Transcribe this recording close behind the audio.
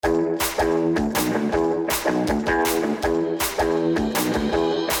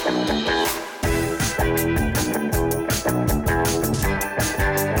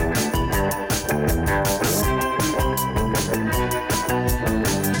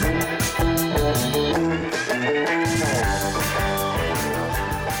Good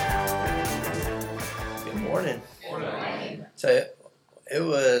morning. So it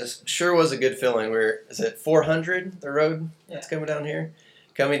was a good feeling. Is it 400 the road that's coming down here?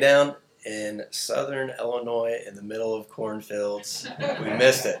 Coming down in southern Illinois in the middle of cornfields. We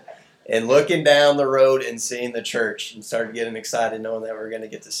missed it. And looking down the road and seeing the church and started getting excited knowing that we're going to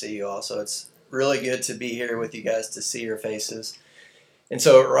get to see you all. So it's really good to be here with you guys to see your faces. And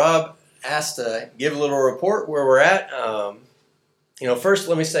so Rob asked to give a little report where we're at. First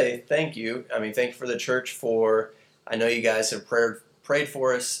let me say thank you. Thank you for the church I know you guys have prayed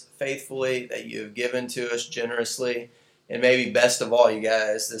for us faithfully, that you have given to us generously. And maybe best of all, you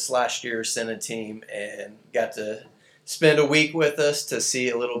guys, this last year sent a team and got to spend a week with us to see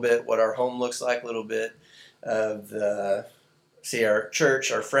a little bit what our home looks like, a little bit of see our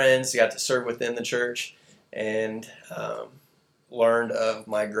church, our friends, got to serve within the church, and learned of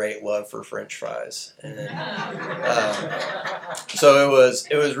my great love for French fries. And, so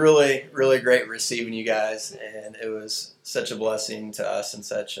it was really, really great receiving you guys, and it was such a blessing to us and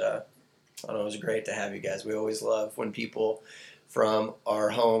it was great to have you guys. We always love when people from our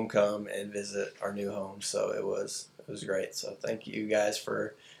home come and visit our new home, so it was great. So thank you guys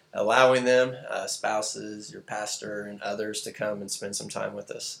for allowing them, spouses, your pastor, and others to come and spend some time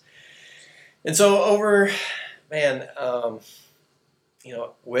with us. And so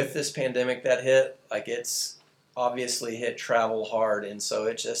with this pandemic that hit, it's obviously hit travel hard, and so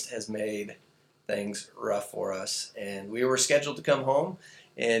it just has made things rough for us. And we were scheduled to come home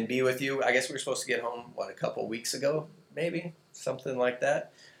and be with you. I guess we were supposed to get home, a couple weeks ago, maybe, something like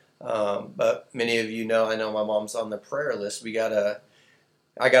that. But many of you know, I know my mom's on the prayer list.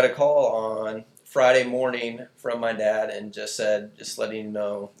 I got a call on Friday morning from my dad and just letting you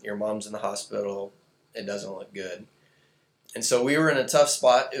know, your mom's in the hospital. It doesn't look good. And so we were in a tough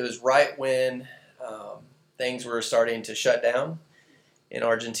spot. It was right when things were starting to shut down in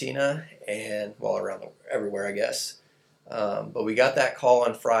Argentina and, everywhere, I guess. But we got that call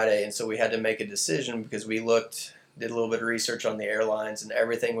on Friday, and so we had to make a decision because we did a little bit of research on the airlines, and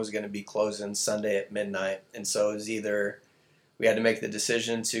everything was going to be closing Sunday at midnight. And so it was either we had to make the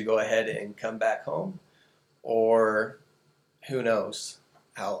decision to go ahead and come back home, or who knows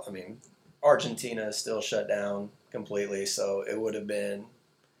how. Argentina is still shut down completely, so it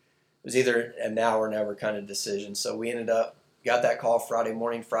was either a now or never kind of decision. So we got that call Friday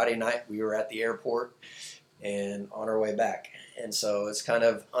morning. Friday night we were at the airport and on our way back. And so it's kind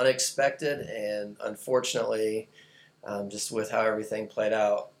of unexpected, and unfortunately, just with how everything played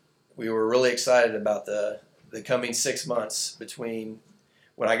out, we were really excited about the coming 6 months between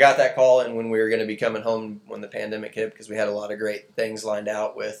when I got that call and when we were going to be coming home when the pandemic hit, because we had a lot of great things lined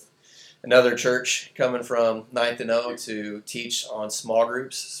out with another church coming from 9th and O to teach on small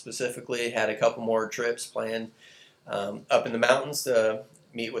groups specifically. Had a couple more trips planned up in the mountains to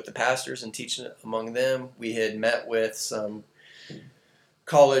meet with the pastors and teach among them. We had met with some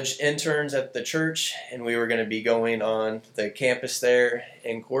college interns at the church, and we were going to be going on the campus there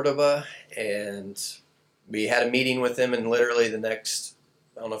in Cordoba, and we had a meeting with them, and literally I don't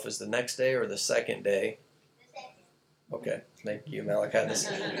know if it was the next day or the second day. Okay, thank you, Malachi.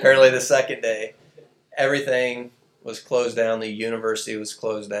 Apparently the second day, everything was closed down, the university was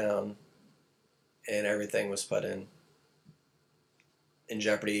closed down, and everything was put in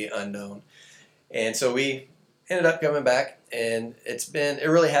jeopardy, unknown. And so we ended up coming back, and it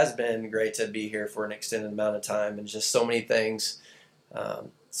really has been great to be here for an extended amount of time, and just so many things.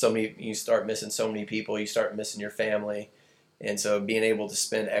 You start missing so many people, you start missing your family, and so being able to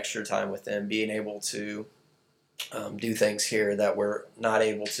spend extra time with them, being able to do things here that we're not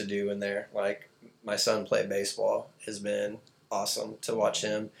able to do in there. Like my son played baseball, has been awesome to watch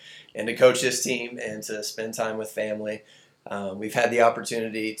him and to coach his team and to spend time with family. We've had the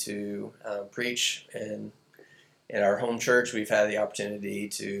opportunity to preach in our home church. We've had the opportunity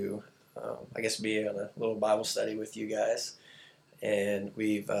to, be on a little Bible study with you guys. And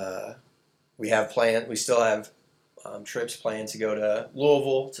we still have trips planned to go to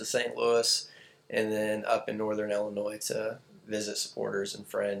Louisville, to St. Louis, and then up in northern Illinois to visit supporters and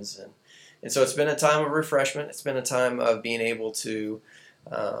friends. And so it's been a time of refreshment. It's been a time of being able to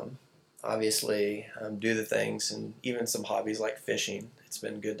do the things, and even some hobbies like fishing. It's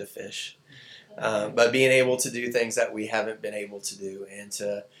been good to fish. But being able to do things that we haven't been able to do, and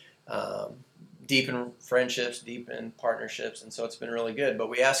to deepen friendships, deepen partnerships. And so it's been really good. But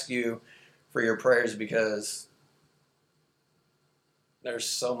we ask you for your prayers because there's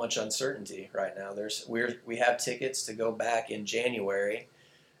so much uncertainty right now. We have tickets to go back in January,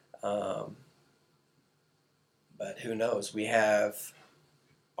 but who knows? We have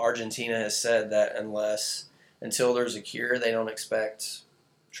Argentina has said that until there's a cure, they don't expect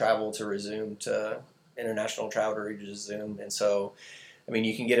travel to resume, to international travel to resume. And so, I mean,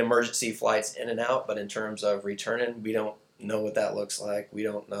 you can get emergency flights in and out, but in terms of returning, we don't know what that looks like. We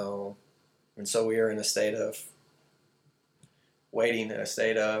don't know. And so we are in a state of waiting, in a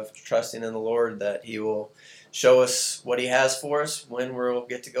state of trusting in the Lord that He will show us what He has for us, when we'll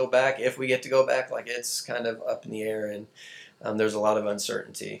get to go back, if we get to go back. Like, it's kind of up in the air, and there's a lot of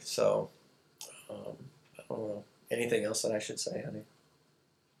uncertainty. So, I don't know. Anything else that I should say, honey?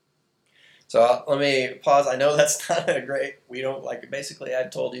 So let me pause. I know that's not a great. We don't like. Basically, I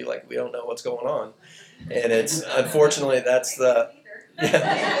told you like we don't know what's going on, and it's unfortunately that's the.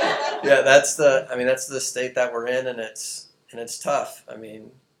 Yeah, that's the. I mean, that's the state that we're in, and it's tough. I mean,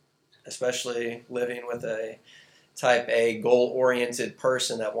 especially living with a type A goal-oriented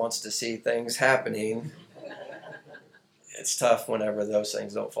person that wants to see things happening. It's tough whenever those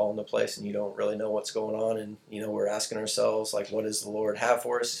things don't fall into place and you don't really know what's going on. And, we're asking ourselves, like, what does the Lord have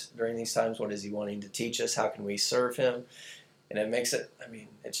for us during these times? What is He wanting to teach us? How can we serve Him? And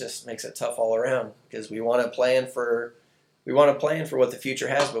it just makes it tough all around, because we want to plan for what the future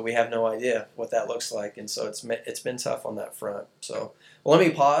has, but we have no idea what that looks like. And so it's been tough on that front. So let me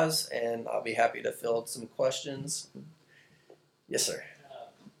pause, and I'll be happy to field some questions. Yes, sir.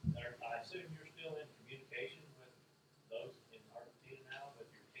 I assume you're still in communication with those in Argentina now, with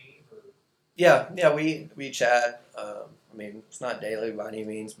your team, or? Yeah, we chat. It's not daily by any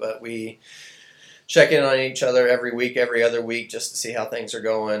means, but we check in on each other every week, every other week, just to see how things are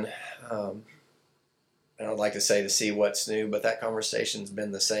going. And I'd like to say to see what's new, but that conversation's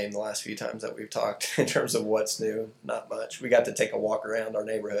been the same the last few times that we've talked in terms of what's new. Not much. We got to take a walk around our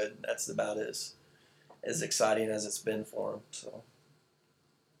neighborhood. That's about as exciting as it's been for them. So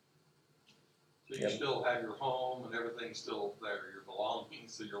you still have your home and everything's still there. Your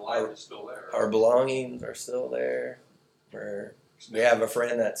belongings, so your life is still there. Our belongings are still there. We have a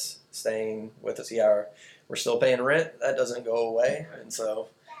friend that's staying with us. Yeah, we're still paying rent. That doesn't go away, and so.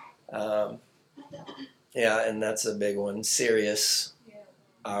 Yeah, and that's a big one. Sirius,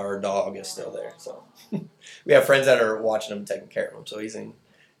 our dog, is still there. So we have friends that are watching him, taking care of him. So he's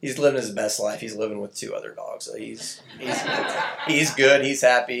living his best life. He's living with 2 other dogs. So he's good. He's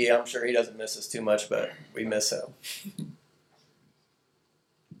happy. I'm sure he doesn't miss us too much, but we miss him.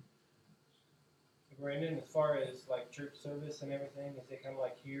 Brandon, as far as like church service and everything, is it kind of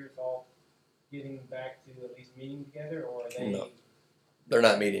like here? It's all getting back to at least meeting together, or are they? No. They're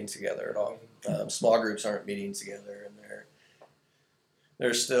not meeting together at all. Small groups aren't meeting together, and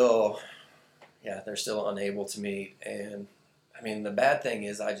they're still unable to meet. And the bad thing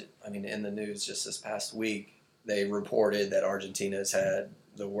is, in the news just this past week, they reported that Argentina's had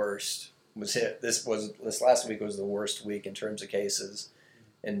the worst. This last week was the worst week in terms of cases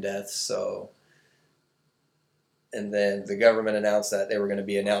and deaths. So, and then the government announced that they were going to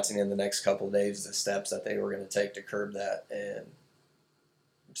be announcing in the next couple of days the steps that they were going to take to curb that. And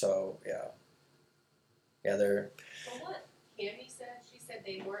so, they're. From what Cammy said, she said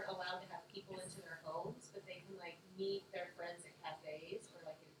they weren't allowed to have people into their homes, but they can meet their friends at cafes or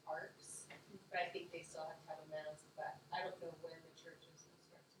in parks. But I think they still have to have a mask. But I don't know when the churches will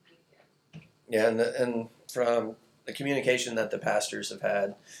start to meet again. Yeah, and from the communication that the pastors have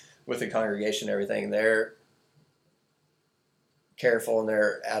had with the congregation and everything, they're careful and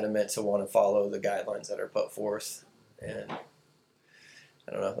they're adamant to want to follow the guidelines that are put forth. And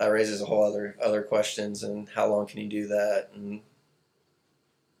I don't know, that raises a whole other questions, and how long can you do that, and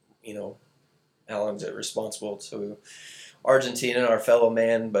how long is it responsible to Argentina, our fellow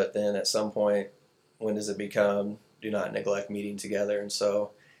man, but then at some point, when does it become do not neglect meeting together? And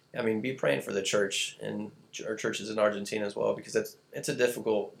so, be praying for the church and our churches in Argentina as well, because it's a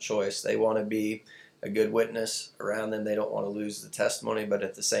difficult choice. They want to be a good witness around them. They don't want to lose the testimony, but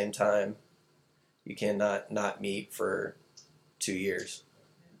at the same time, you cannot not meet for 2 years.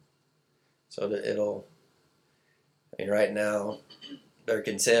 So that right now, they're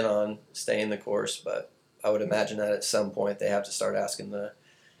content on staying the course, but I would imagine that at some point they have to start asking the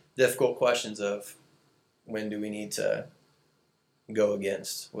difficult questions of when do we need to go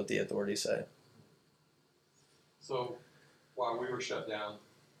against what the authorities say. So while we were shut down,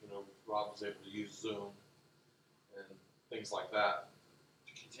 Rob was able to use Zoom and things like that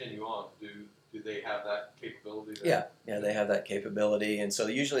to continue on. Do they have that capability there? Yeah, they have that capability, and so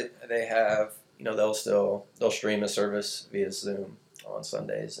usually they have, they'll stream a service via Zoom on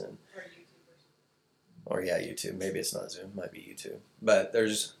Sundays, and or YouTube. Maybe it's not Zoom, it might be YouTube. But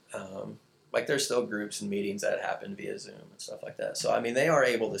there's there's still groups and meetings that happen via Zoom and stuff like that. So they are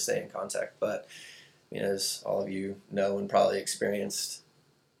able to stay in contact, but as all of you know and probably experienced,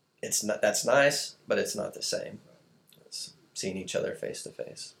 it's not, that's nice, but it's not the same. It's seeing each other face to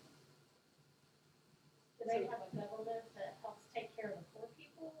face. Do they have a government that helps take care of the poor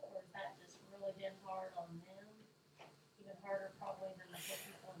people, or is that just really been hard on them? Even harder probably than the poor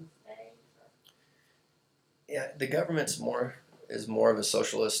people in the States? Yeah, the government's more of a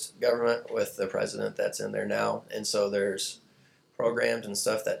socialist government with the president that's in there now, and so there's programs and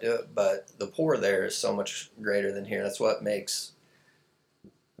stuff that do it, but the poor there is so much greater than here. That's what makes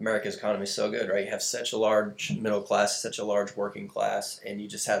America's economy so good, right? You have such a large middle class, such a large working class, and you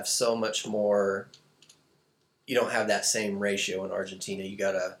just have so much more. You don't have that same ratio in Argentina. You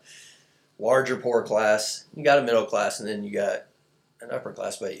got a larger poor class, you got a middle class, and then you got an upper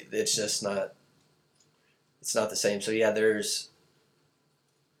class, but it's just not. It's not the same. So yeah, there's.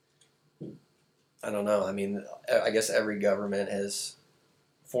 I don't know. I mean, I guess every government is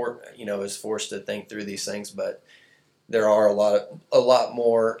forced to think through these things, but there are a lot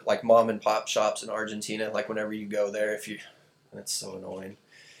more like mom and pop shops in Argentina. Like whenever you go there, that's so annoying.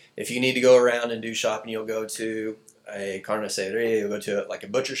 If you need to go around and do shopping, you'll go to a carniceria, you'll go to like a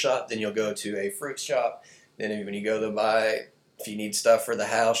butcher shop, then you'll go to a fruit shop. Then when you go to buy, if you need stuff for the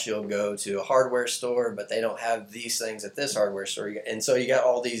house, you'll go to a hardware store, but they don't have these things at this hardware store. And so you got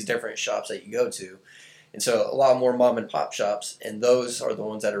all these different shops that you go to. And so a lot more mom and pop shops, and those are the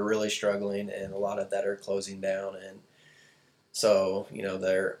ones that are really struggling, and a lot of that are closing down. And so,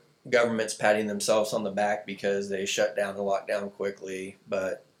 their government's patting themselves on the back because they shut down and locked down quickly,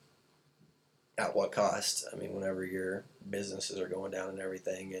 but at what cost? I mean, whenever your businesses are going down and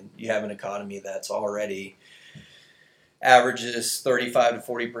everything, and you have an economy that's already averages 35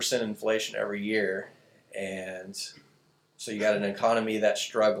 to 40% inflation every year, and so you got an economy that's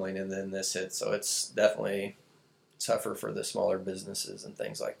struggling, and then this hits. So it's definitely tougher for the smaller businesses and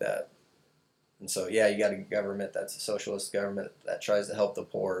things like that. And so yeah, you got a government that's a socialist government that tries to help the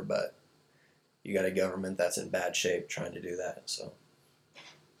poor, but you got a government that's in bad shape trying to do that. So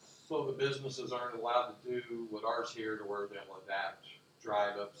the businesses aren't allowed to do what ours here, to where they'll adapt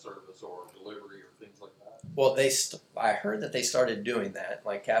drive-up service or delivery or things like that. Well, I heard that they started doing that.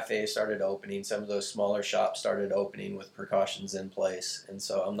 Like cafes started opening, some of those smaller shops started opening with precautions in place. And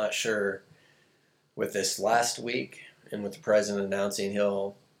so I'm not sure with this last week and with the president announcing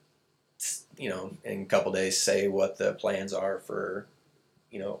he'll, in a couple days say what the plans are for,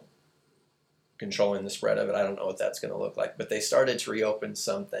 controlling the spread of it. I don't know what that's going to look like. But they started to reopen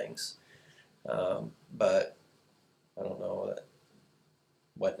some things. But I don't know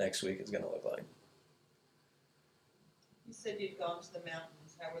what next week is going to look like. You said you'd gone to the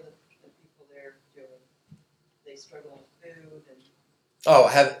mountains. How were the people there doing? They struggling with food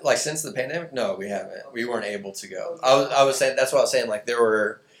and. Since the pandemic? No, we haven't. We weren't able to go. I was saying, that's what I was saying. Like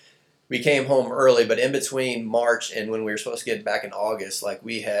we came home early, but in between March and when we were supposed to get back in August, like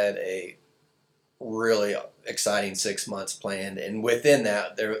we had a really exciting 6 months planned, and within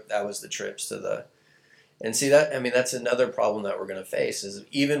that was the trips to the. And see that's another problem that we're going to face is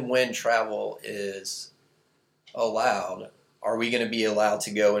even when travel is allowed, are we going to be allowed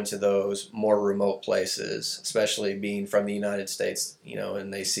to go into those more remote places, especially being from the United States,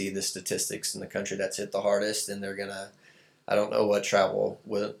 and they see the statistics in the country that's hit the hardest, and they're going to, I don't know what travel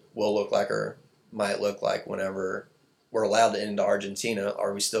will look like or might look like whenever we're allowed to into Argentina.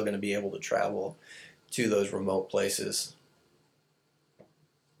 Are we still going to be able to travel to those remote places?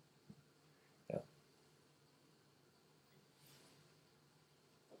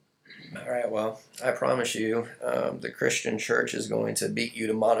 All right, well, I promise you, the Christian church is going to beat you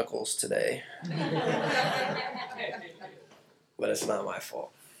to monocles today. But it's not my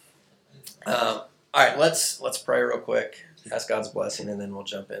fault. All right, let's pray real quick, ask God's blessing, and then we'll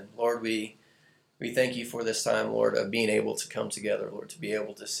jump in. Lord, we thank you for this time, Lord, of being able to come together, Lord, to be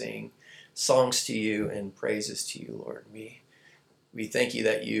able to sing songs to you and praises to you, Lord. We thank you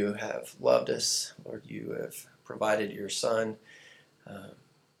that you have loved us, Lord. You have provided your Son.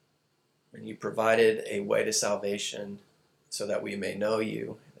 And you provided a way to salvation so that we may know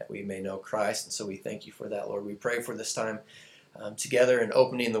you, that we may know Christ. And so we thank you for that, Lord. We pray for this time together and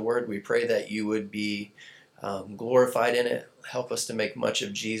opening the Word. We pray that you would be glorified in it. Help us to make much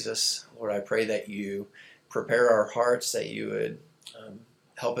of Jesus. Lord, I pray that you prepare our hearts, that you would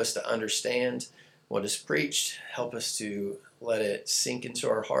help us to understand what is preached. Help us to let it sink into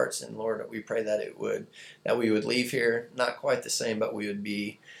our hearts. And Lord, we pray that we would leave here not quite the same, but we would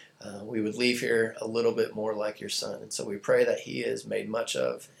leave here a little bit more like your Son. And so we pray that he is made much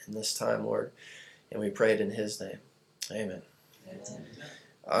of in this time, Lord, and we pray it in his name. Amen. Amen.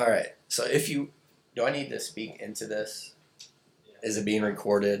 All right. So do I need to speak into this? Is it being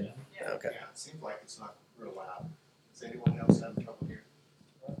recorded? Yeah. Okay. Yeah, it seems like it's not real loud. Does anyone else have trouble here?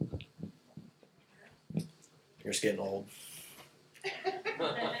 You're just getting old.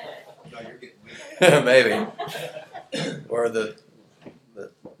 No, you're getting weak. Maybe. Or the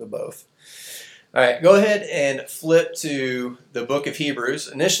both. All right, go ahead and flip to the book of Hebrews.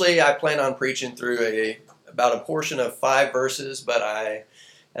 Initially, I planned on preaching through about a portion of 5 verses, but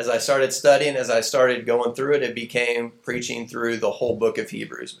as I started studying, as I started going through it, it became preaching through the whole book of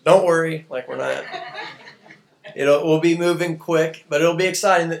Hebrews. Don't worry, like we're not. We'll be moving quick, but it'll be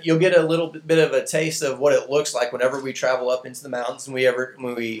exciting. That you'll get a little bit of a taste of what it looks like whenever we travel up into the mountains and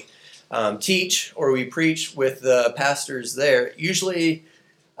when we teach or we preach with the pastors there. Usually,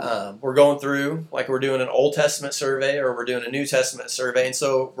 we're going through, like we're doing an Old Testament survey or we're doing a New Testament survey, and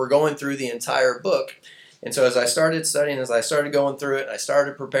so we're going through the entire book. And so as I started studying, as I started going through it, I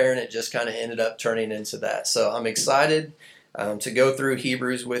started preparing, it just kind of ended up turning into that. So I'm excited to go through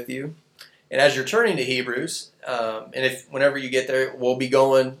Hebrews with you. And as you're turning to Hebrews, and whenever you get there, we'll be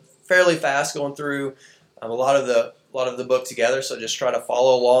going fairly fast, going through a lot of the book together. So just try to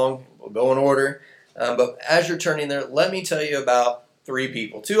follow along. We'll go in order. But as you're turning there, let me tell you about 3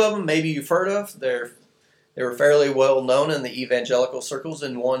 people. 2 of them maybe you've heard of. They were fairly well known in the evangelical circles,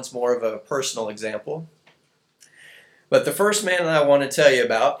 and one's more of a personal example. But the first man that I want to tell you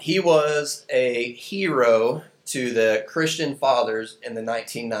about, he was a hero to the Christian fathers in the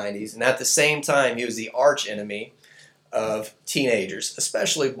 1990s, and at the same time, he was the arch enemy of teenagers,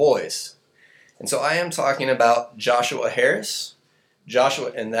 especially boys. And so I am talking about Joshua Harris.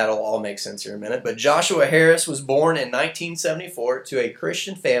 And that'll all make sense here in a minute, but Joshua Harris was born in 1974 to a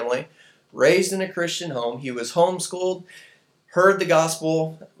Christian family, raised in a Christian home. He was homeschooled, heard the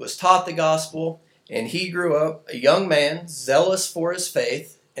gospel, was taught the gospel, and he grew up a young man, zealous for his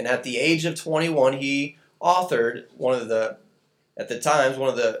faith, and at the age of 21, he authored was the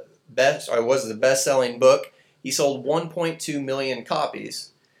best-selling book. He sold 1.2 million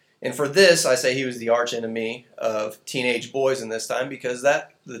copies. And for this, I say he was the arch enemy of teenage boys in this time, because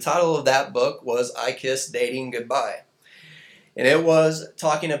the title of that book was I Kissed Dating Goodbye. And it was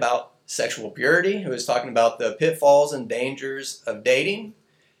talking about sexual purity. It was talking about the pitfalls and dangers of dating.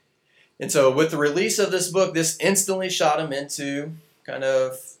 And so with the release of this book, this instantly shot him into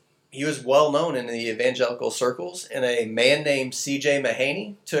he was well known in the evangelical circles, and a man named C.J.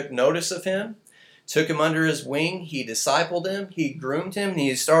 Mahaney took notice of him, took him under his wing, he discipled him, he groomed him, and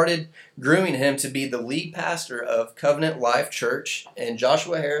he started grooming him to be the lead pastor of Covenant Life Church. And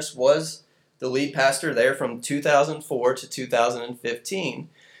Joshua Harris was the lead pastor there from 2004 to 2015.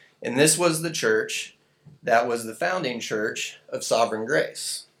 And this was the church that was the founding church of Sovereign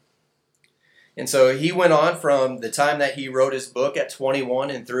Grace. And so he went on from the time that he wrote his book at 21,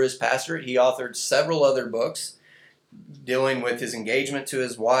 and through his pastorate, he authored several other books dealing with his engagement to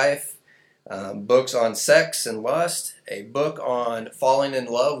his wife, books on sex and lust, a book on falling in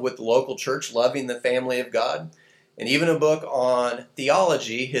love with the local church, loving the family of God, and even a book on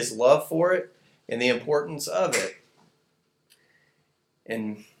theology, his love for it, and the importance of it.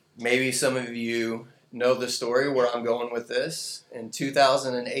 And maybe some of you know the story where I'm going with this. In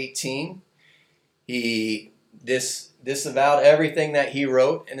 2018, he disavowed everything that he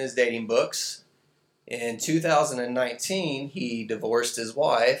wrote in his dating books. In 2019, he divorced his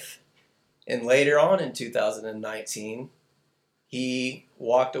wife. And later on in 2019, he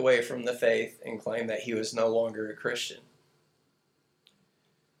walked away from the faith and claimed that he was no longer a Christian.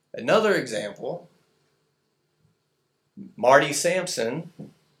 Another example, Marty Sampson,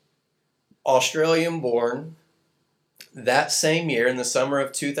 Australian born, that same year in the summer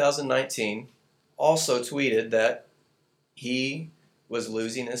of 2019, also tweeted that he was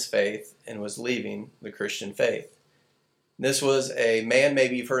losing his faith and was leaving the Christian faith. This was a man,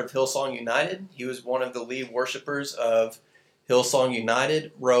 maybe you've heard of Hillsong United. He was one of the lead worshipers of Hillsong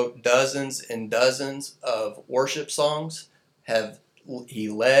United, wrote dozens and dozens of worship songs. He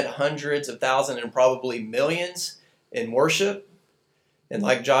led hundreds of thousands and probably millions in worship. And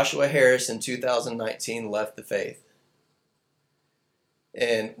like Joshua Harris in 2019, left the faith.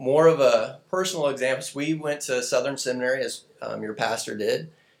 And more of a personal example, we went to Southern Seminary, as your pastor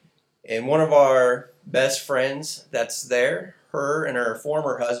did. And one of our best friends that's there, her and her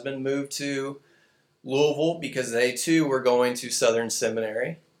former husband moved to Louisville because they too were going to Southern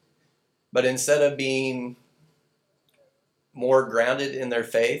Seminary. But instead of being more grounded in their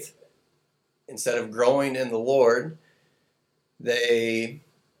faith, instead of growing in the Lord, I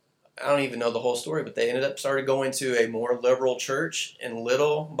don't even know the whole story, but they ended up started going to a more liberal church, and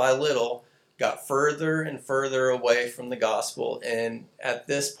little by little got further and further away from the gospel. And at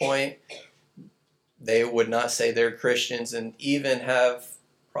this point, they would not say they're Christians, and even have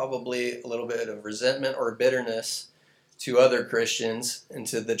probably a little bit of resentment or bitterness to other Christians and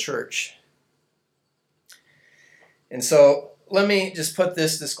to the church. And so let me just put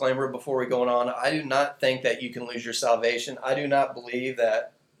this disclaimer before we go on. I do not think that you can lose your salvation. I do not believe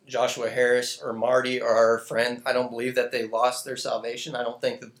that Joshua Harris or Marty or our friend, I don't believe that they lost their salvation. I don't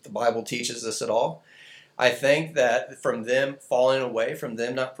think that the Bible teaches this at all. I think that from them falling away, from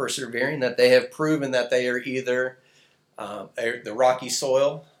them not persevering, that they have proven that they are either the rocky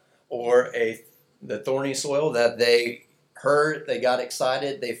soil or the thorny soil, that they heard, they got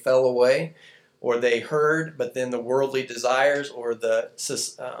excited, they fell away, or they heard, but then the worldly desires or the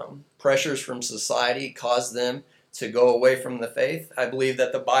pressures from society caused them to go away from the faith. I believe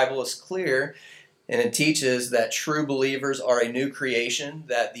that the Bible is clear, and it teaches that true believers are a new creation,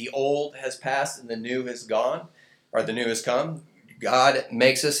 that the old has passed and the new has gone, or the new has come. God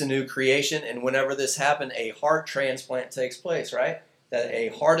makes us a new creation, and whenever this happens, a heart transplant takes place, right? That a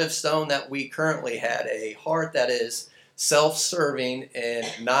heart of stone that we currently had, a heart that is self-serving and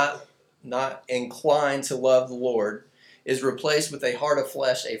not inclined to love the Lord, is replaced with a heart of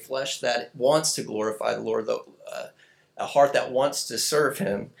flesh, a flesh that wants to glorify the Lord, a heart that wants to serve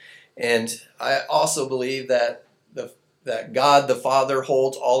Him. And I also believe that that God the Father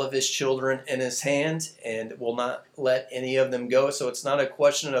holds all of His children in His hand and will not let any of them go. So it's not a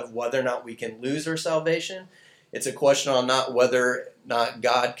question of whether or not we can lose our salvation. It's a question on not whether or not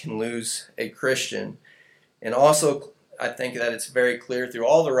God can lose a Christian. And also, I think that it's very clear through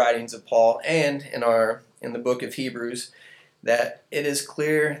all the writings of Paul and in the book of Hebrews that it is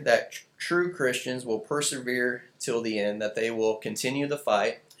clear that true Christians will persevere till the end, that they will continue the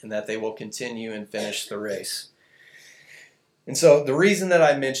fight, and that they will continue and finish the race. And so the reason that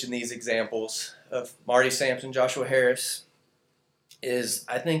I mention these examples of Marty Sampson, Joshua Harris, is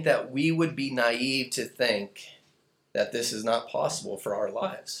I think that we would be naive to think that this is not possible for our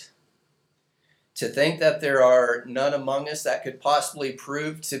lives. To think that there are none among us that could possibly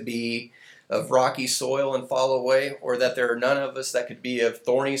prove to be of rocky soil and fall away, or that there are none of us that could be of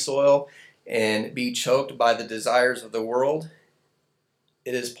thorny soil and be choked by the desires of the world,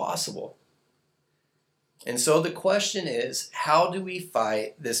 it is possible. And so the question is, how do we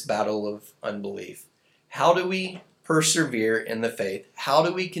fight this battle of unbelief? How do we persevere in the faith? How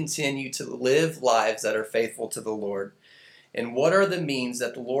do we continue to live lives that are faithful to the Lord? And what are the means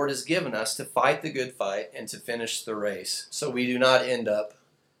that the Lord has given us to fight the good fight and to finish the race, so we do not end up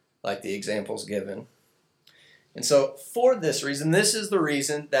like the examples given? And so for this reason, this is the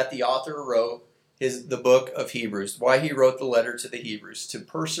reason that the author wrote the book of Hebrews, why he wrote the letter to the Hebrews, to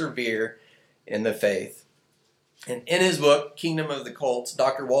persevere in the faith. And in his book, Kingdom of the Cults,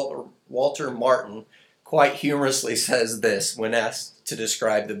 Dr. Walter Martin quite humorously says this when asked to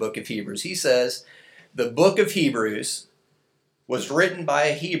describe the book of Hebrews. He says, the book of Hebrews was written by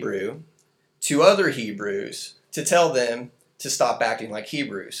a Hebrew to other Hebrews to tell them to stop acting like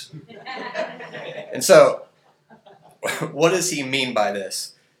Hebrews. And so, what does he mean by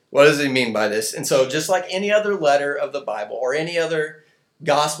this? What does he mean by this? And so, just like any other letter of the Bible or any other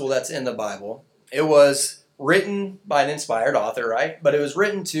gospel that's in the Bible, it was written by an inspired author, right? But it was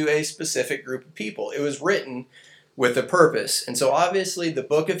written to a specific group of people. It was written with a purpose. And so, obviously, the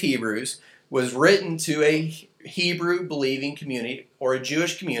book of Hebrews was written to a Hebrew believing community or a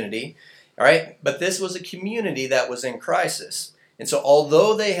Jewish community, all right? But this was a community that was in crisis. And so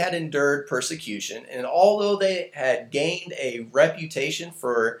although they had endured persecution, and although they had gained a reputation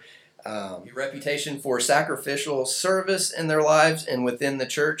for sacrificial service in their lives and within the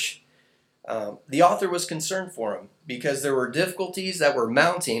church, the author was concerned for them because there were difficulties that were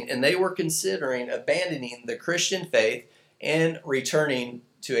mounting, and they were considering abandoning the Christian faith and returning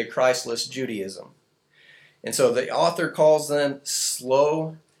to a Christless Judaism. And so the author calls them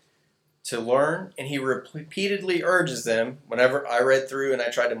slow to learn, and he repeatedly urges them. Whenever I read through and I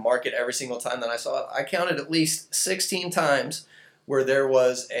tried to mark it every single time that I saw it, I counted at least 16 times where there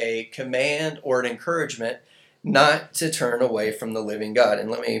was a command or an encouragement not to turn away from the living God.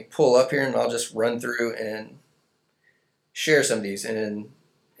 And let me pull up here and I'll just run through and share some of these. In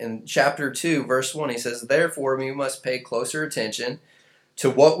chapter 2, verse 1, he says, therefore we must pay closer attention to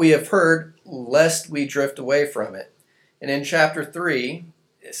what we have heard, lest we drift away from it. And in chapter 3,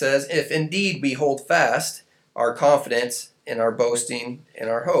 it says, if indeed we hold fast our confidence in our boasting and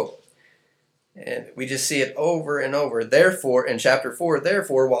our hope. And we just see it over and over. Therefore, in chapter 4,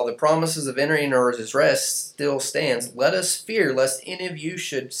 therefore, while the promises of entering his rest still stands, let us fear lest any of you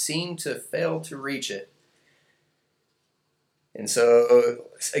should seem to fail to reach it. And so,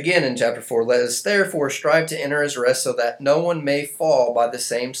 again in chapter 4, let us therefore strive to enter his rest so that no one may fall by the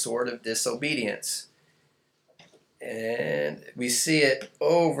same sort of disobedience. And we see it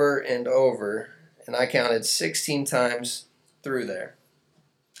over and over. And I counted 16 times through there.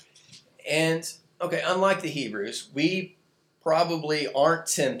 And okay, unlike the Hebrews, we probably aren't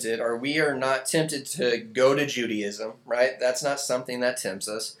tempted, or we are not tempted to go to Judaism, right? That's not something that tempts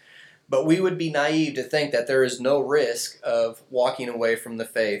us. But we would be naive to think that there is no risk of walking away from the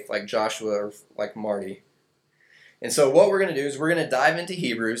faith like Joshua or like Marty. And so what we're going to do is we're going to dive into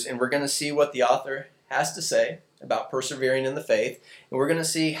Hebrews, and we're going to see what the author has to say about persevering in the faith, and we're going to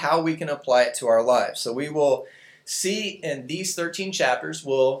see how we can apply it to our lives. So we will see in these 13 chapters,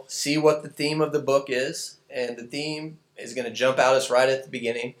 we'll see what the theme of the book is, and the theme is going to jump out us right at the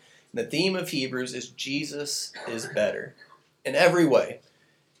beginning. And the theme of Hebrews is Jesus is better in every way.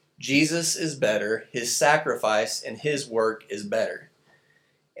 Jesus is better, his sacrifice and his work is better.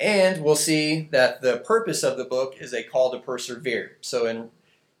 And we'll see that the purpose of the book is a call to persevere. So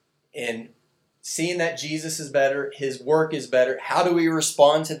in seeing that Jesus is better, his work is better, how do we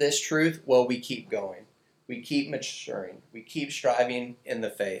respond to this truth? Well, we keep going. We keep maturing. We keep striving in the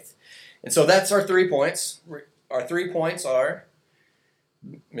faith. And so that's our 3 points. Our 3 points are,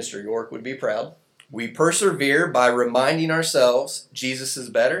 Mr. York would be proud, we persevere by reminding ourselves Jesus is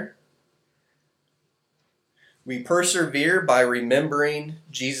better. We persevere by remembering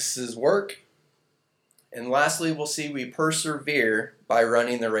Jesus' work. And lastly, we'll see we persevere by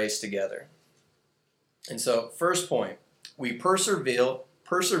running the race together. And so, first point, we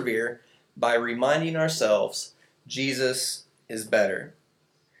persevere by reminding ourselves Jesus is better.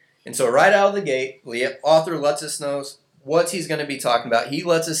 And so right out of the gate, the author lets us know what he's going to be talking about. He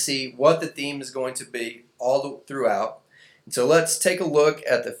lets us see what the theme is going to be all throughout. And so let's take a look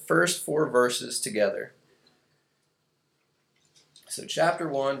at the first 4 verses together. So chapter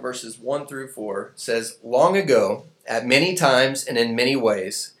 1, verses 1 through 4 says, Long ago, at many times and in many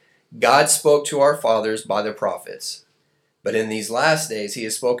ways, God spoke to our fathers by the prophets. But in these last days he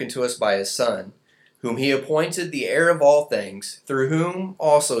has spoken to us by his Son, whom he appointed the heir of all things, through whom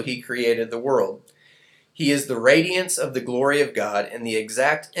also he created the world. He is the radiance of the glory of God and the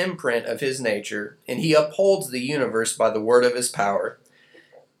exact imprint of his nature, and he upholds the universe by the word of his power.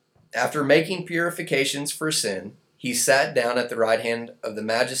 After making purifications for sin, he sat down at the right hand of the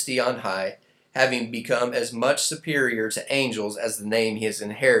Majesty on high, having become as much superior to angels as the name he has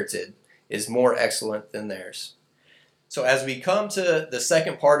inherited is more excellent than theirs. So as we come to the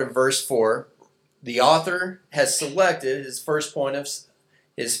second part of verse 4, the author has selected his first point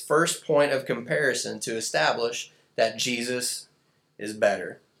of comparison to establish that Jesus is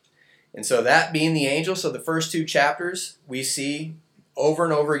better. And so that being the angel, so the first 2 chapters, we see over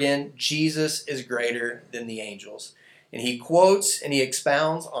and over again, Jesus is greater than the angels. And he quotes and he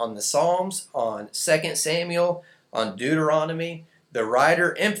expounds on the Psalms, on 2 Samuel, on Deuteronomy. The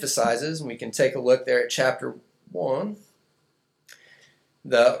writer emphasizes, and we can take a look there at chapter 1.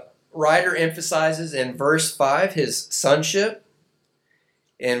 The writer emphasizes in verse 5 his sonship.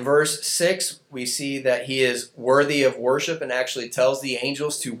 In verse 6, we see that he is worthy of worship and actually tells the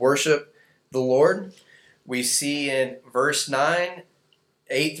angels to worship the Lord. We see in verse 9,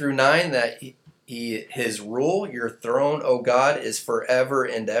 8 through 9, that his rule, your throne, O God, is forever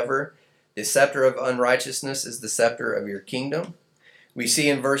and ever. The scepter of unrighteousness is the scepter of your kingdom. We see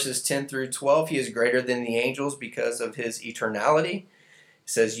in verses 10 through 12, he is greater than the angels because of his eternality. It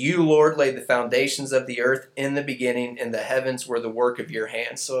says, You, Lord, laid the foundations of the earth in the beginning, and the heavens were the work of your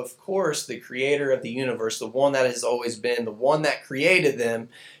hands. So, of course, the creator of the universe, the one that has always been, the one that created them,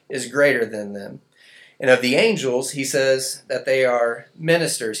 is greater than them. And of the angels, he says that they are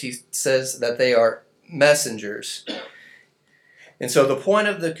ministers. He says that they are messengers. And so the point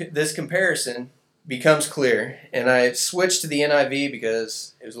of this comparison becomes clear. And I switched to the NIV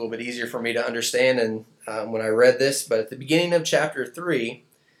because it was a little bit easier for me to understand and when I read this. But at the beginning of chapter 3,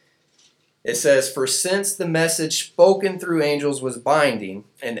 it says, For since the message spoken through angels was binding,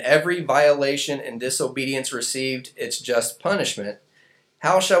 and every violation and disobedience received its just punishment,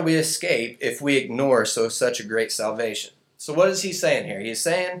 how shall we escape if we ignore such a great salvation? So what is he saying here? He's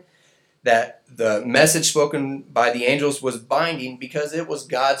saying that the message spoken by the angels was binding because it was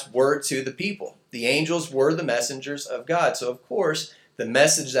God's word to the people. The angels were the messengers of God. So of course, the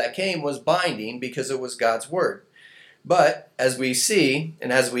message that came was binding because it was God's word. But as we see,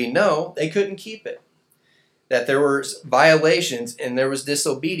 and as we know, they couldn't keep it. That there were violations and there was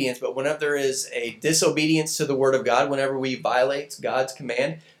disobedience, but whenever there is a disobedience to the word of God, whenever we violate God's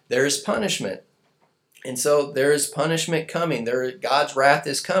command, there is punishment. And so there is punishment coming. God's wrath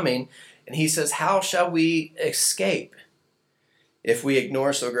is coming. And he says, how shall we escape if we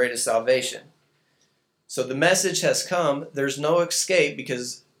ignore so great a salvation? So the message has come. There's no escape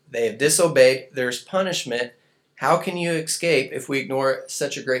because they have disobeyed. There's punishment. How can you escape if we ignore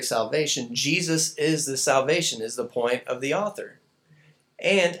such a great salvation? Jesus is the salvation, is the point of the author.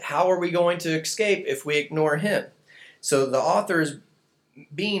 And how are we going to escape if we ignore him? So the author is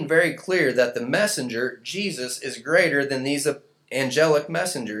being very clear that the messenger, Jesus, is greater than these angelic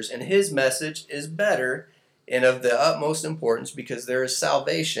messengers, and his message is better and of the utmost importance because there is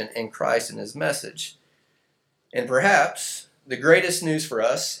salvation in Christ in his message. And perhaps the greatest news for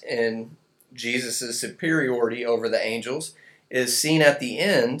us in Jesus' superiority over the angels is seen at the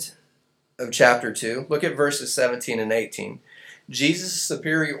end of chapter 2. Look at verses 17 and 18. Jesus'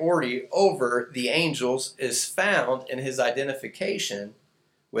 superiority over the angels is found in his identification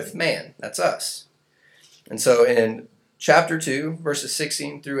with man. That's us. And so in chapter 2, verses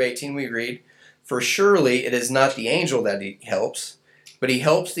 16 through 18, we read, "For surely it is not the angel that he helps, but he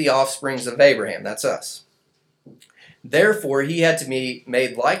helps the offsprings of Abraham." That's us. "Therefore he had to be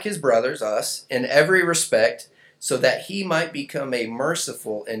made like his brothers, us, in every respect, so that he might become a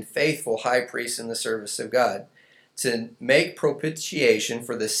merciful and faithful high priest in the service of God, to make propitiation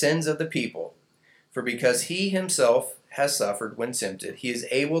for the sins of the people. For because he himself has suffered when tempted, he is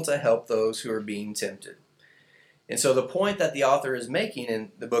able to help those who are being tempted." And so the point that the author is making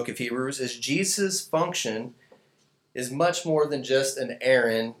in the book of Hebrews is Jesus' function is much more than just an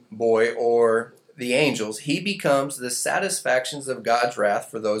errand boy or the angels. He becomes the satisfactions of God's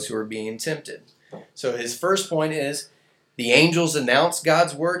wrath for those who are being tempted. So his first point is the angels announce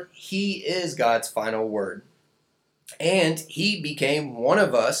God's word. He is God's final word. And he became one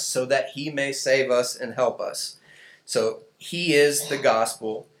of us so that he may save us and help us. So he is the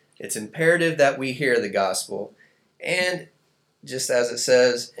gospel. It's imperative that we hear the gospel. And just as it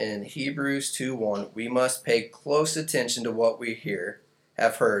says in Hebrews 2:1, we must pay close attention to what we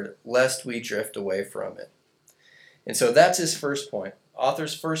have heard, lest we drift away from it. And so that's his first point.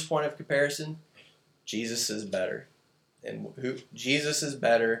 Author's first point of comparison, Jesus is better. And Jesus is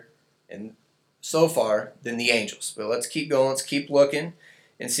better and so far than the angels. But let's keep going, let's keep looking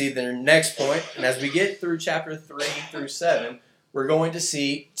and see the next point. And as we get through chapter 3 through 7, we're going to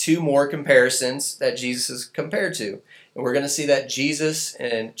see two more comparisons that Jesus is compared to. And we're going to see that Jesus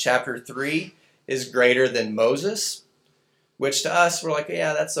in chapter 3 is greater than Moses, which to us, we're like,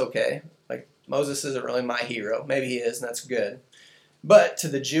 yeah, that's okay. Like, Moses isn't really my hero. Maybe he is, and that's good. But to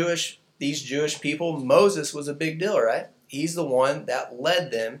these Jewish people, Moses was a big deal, right? He's the one that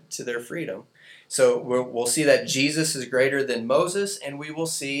led them to their freedom. So we'll see that Jesus is greater than Moses, and we will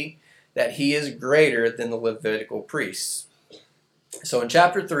see that he is greater than the Levitical priests. So in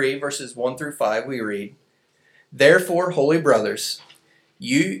chapter 3, verses 1 through 5, we read, "Therefore, holy brothers,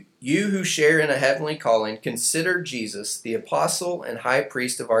 you who share in a heavenly calling, consider Jesus, the apostle and high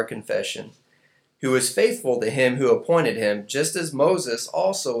priest of our confession, who was faithful to him who appointed him, just as Moses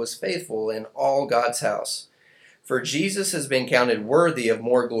also was faithful in all God's house. For Jesus has been counted worthy of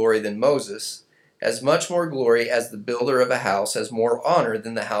more glory than Moses, as much more glory as the builder of a house has more honor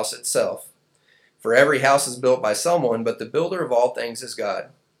than the house itself. For every house is built by someone, but the builder of all things is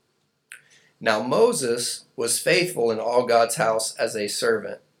God. Now Moses was faithful in all God's house as a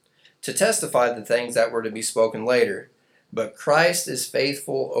servant, to testify the things that were to be spoken later. But Christ is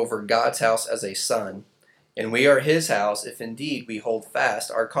faithful over God's house as a son, and we are his house if indeed we hold fast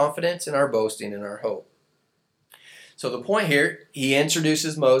our confidence and our boasting and our hope." So the point here, he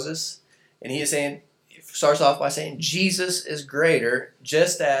introduces Moses, and he starts off by saying Jesus is greater,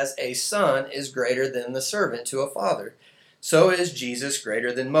 just as a son is greater than the servant to a father. So is Jesus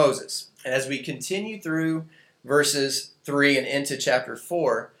greater than Moses. And as we continue through verses 3 and into chapter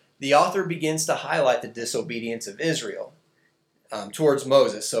 4, the author begins to highlight the disobedience of Israel towards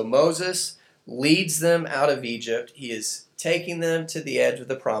Moses. So Moses leads them out of Egypt. He is taking them to the edge of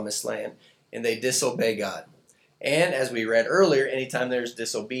the promised land, and they disobey God. And as we read earlier, anytime there's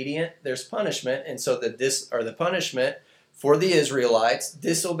disobedient, there's punishment. And so the punishment for the Israelites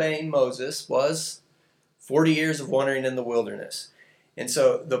disobeying Moses was 40 years of wandering in the wilderness. And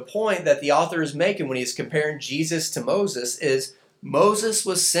so the point that the author is making when he's comparing Jesus to Moses is Moses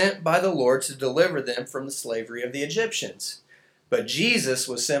was sent by the Lord to deliver them from the slavery of the Egyptians. But Jesus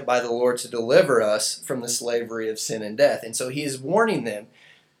was sent by the Lord to deliver us from the slavery of sin and death. And so he is warning them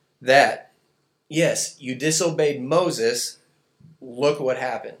that, yes, you disobeyed Moses. Look what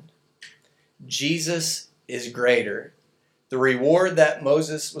happened. Jesus is greater. The reward that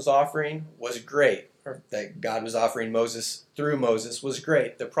Moses was offering was great, or that God was offering Moses through Moses was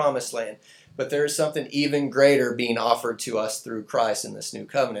great, the promised land. But there is something even greater being offered to us through Christ in this new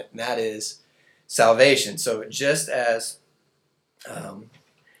covenant, and that is salvation. So just as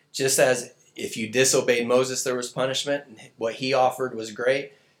if you disobeyed Moses, there was punishment, and what he offered was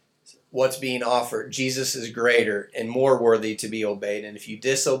great, what's being offered, Jesus is greater and more worthy to be obeyed. And if you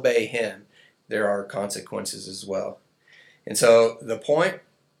disobey him, there are consequences as well. And so the point,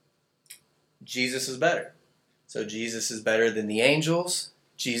 Jesus is better. So Jesus is better than the angels.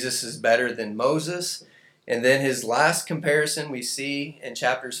 Jesus is better than Moses. And then his last comparison we see in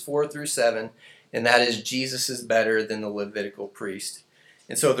chapters 4 through 7, and that is Jesus is better than the Levitical priest.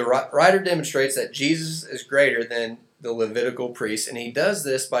 And so the writer demonstrates that Jesus is greater than the Levitical priest, and he does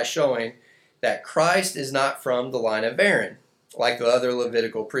this by showing that Christ is not from the line of Aaron, like the other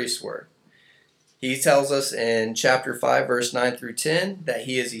Levitical priests were. He tells us in chapter 5, verse 9 through 10, that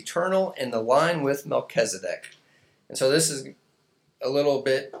he is eternal in the line with Melchizedek. And so this is a little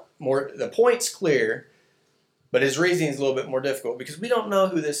bit more, the point's clear, but his reasoning is a little bit more difficult because we don't know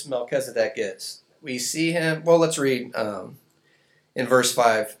who this Melchizedek is. We see him, well, let's read in verse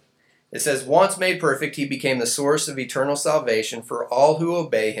 5. It says, once made perfect, he became the source of eternal salvation for all who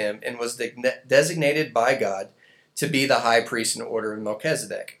obey him and was designated by God to be the high priest in order of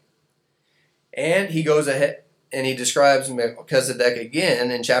Melchizedek. And he goes ahead and he describes Melchizedek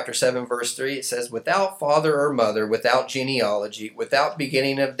again in chapter 7, verse 3. It says, without father or mother, without genealogy, without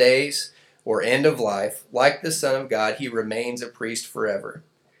beginning of days or end of life, like the Son of God, he remains a priest forever.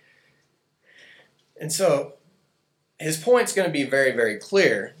 And so his point's going to be very, very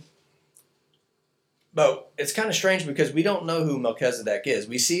clear. But it's kind of strange because we don't know who Melchizedek is.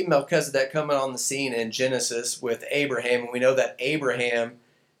 We see Melchizedek coming on the scene in Genesis with Abraham, and we know that Abraham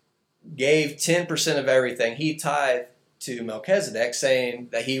gave 10% of everything. He tithed to Melchizedek, saying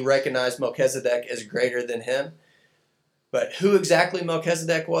that he recognized Melchizedek as greater than him. But who exactly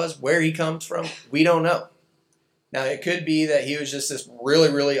Melchizedek was, where he comes from, we don't know. Now, it could be that he was just this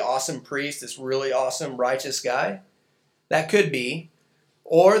really, really awesome priest, this really awesome righteous guy. That could be.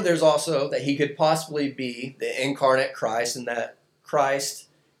 Or there's also that he could possibly be the incarnate Christ, and that Christ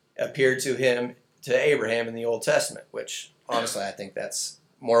appeared to him, to Abraham in the Old Testament, which honestly I think that's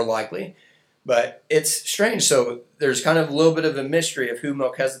more likely. But it's strange. So there's kind of a little bit of a mystery of who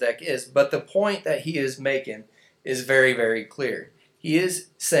Melchizedek is. But the point that he is making is very, very clear. He is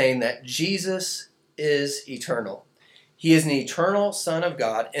saying that Jesus is eternal. He is an eternal Son of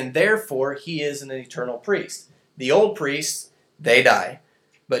God, and therefore he is an eternal priest. The old priests, they die.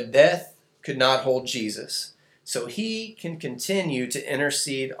 But death could not hold Jesus. So he can continue to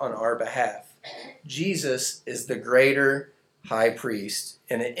intercede on our behalf. Jesus is the greater high priest,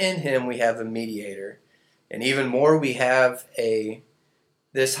 and in him we have a mediator. And even more, we have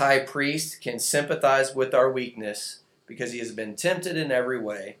this high priest can sympathize with our weakness because he has been tempted in every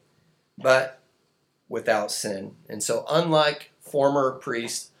way, but without sin. And so unlike former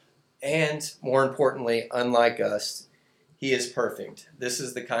priests, and more importantly, unlike us, he is perfect. This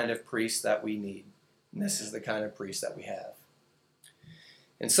is the kind of priest that we need. And this is the kind of priest that we have.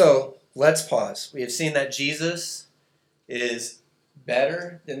 And so, let's pause. We have seen that Jesus is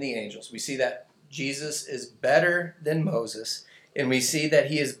better than the angels. We see that Jesus is better than Moses. And we see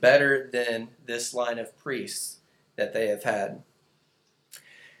that he is better than this line of priests that they have had.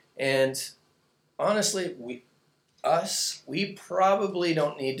 And honestly, we probably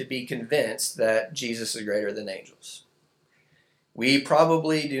don't need to be convinced that Jesus is greater than angels. We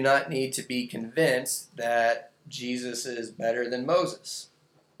probably do not need to be convinced that Jesus is better than Moses.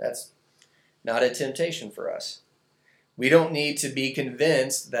 That's not a temptation for us. We don't need to be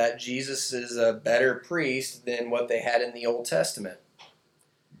convinced that Jesus is a better priest than what they had in the Old Testament.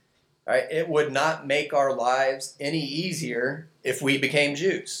 All right? It would not make our lives any easier if we became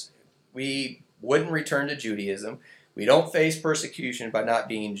Jews. We wouldn't return to Judaism. We don't face persecution by not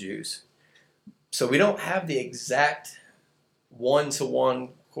being Jews. So we don't have the exact one-to-one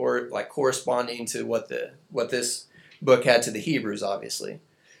corresponding to what this book had to the Hebrews, obviously.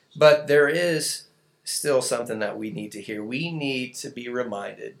 But there is still something that we need to hear. We need to be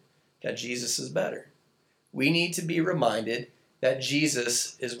reminded that Jesus is better. We need to be reminded that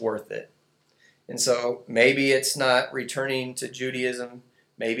Jesus is worth it. And so maybe it's not returning to Judaism,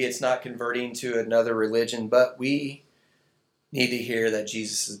 maybe it's not converting to another religion, but we need to hear that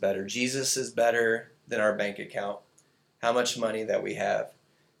Jesus is better. Jesus is better than our bank account, how much money that we have.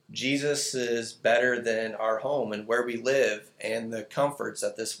 Jesus is better than our home and where we live and the comforts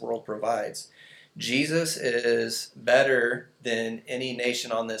that this world provides. Jesus is better than any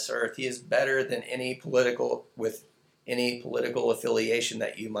nation on this earth. He is better than any political affiliation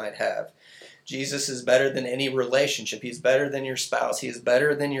that you might have. Jesus is better than any relationship. He's better than your spouse. He is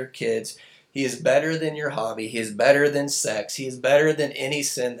better than your kids. He is better than your hobby. He is better than sex. He is better than any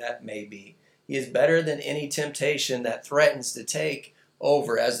sin that may be. He is better than any temptation that threatens to take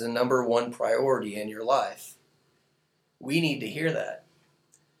over as the number one priority in your life. We need to hear that.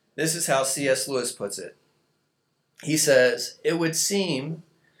 This is how C.S. Lewis puts it. He says, "It would seem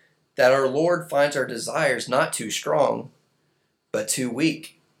that our Lord finds our desires not too strong, but too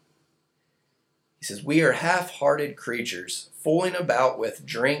weak. He says, we are half-hearted creatures, fooling about with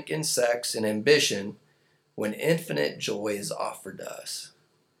drink and sex and ambition when infinite joy is offered to us.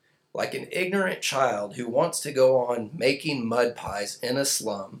 Like an ignorant child who wants to go on making mud pies in a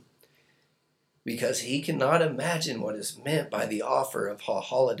slum because he cannot imagine what is meant by the offer of a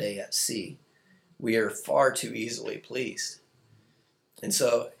holiday at sea. We are far too easily pleased. And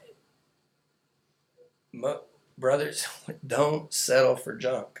so, brothers, don't settle for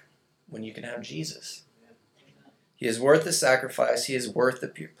junk when you can have Jesus. He is worth the sacrifice. He is worth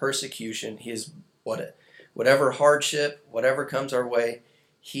the persecution. He is whatever hardship, whatever comes our way,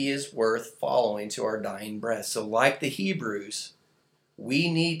 he is worth following to our dying breath. So like the Hebrews,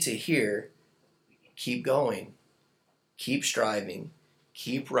 we need to hear, keep going, keep striving,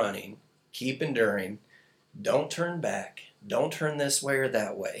 keep running, keep enduring. Don't turn back. Don't turn this way or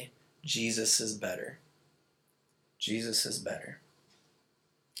that way. Jesus is better. Jesus is better.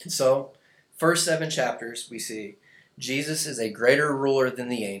 And so, first 7 chapters, we see Jesus is a greater ruler than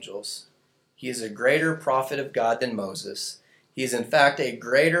the angels. He is a greater prophet of God than Moses. He is in fact a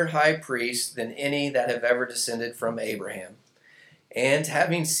greater high priest than any that have ever descended from Abraham. And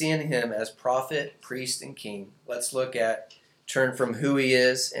having seen him as prophet, priest, and king, let's turn from who he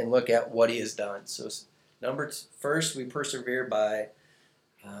is and look at what he has done. So first, we persevere by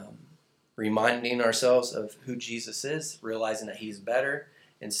reminding ourselves of who Jesus is, realizing that he's better.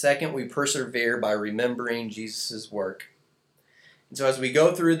 And second, we persevere by remembering Jesus' work. And so as we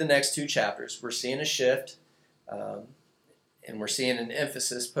go through the next 2 chapters, we're seeing a shift, and we're seeing an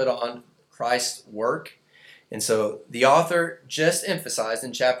emphasis put on Christ's work. And so the author just emphasized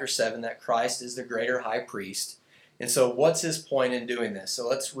in chapter 7 that Christ is the greater high priest. And so what's his point in doing this? So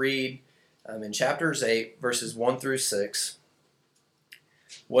let's read in chapters 8, verses 1 through 6.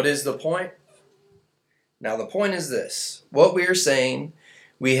 What is the point? Now the point is this. What we are saying,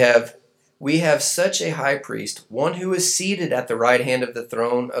 we have such a high priest, one who is seated at the right hand of the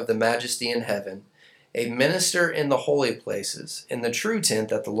throne of the majesty in heaven, a minister in the holy places, in the true tent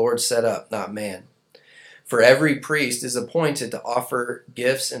that the Lord set up, not man. For every priest is appointed to offer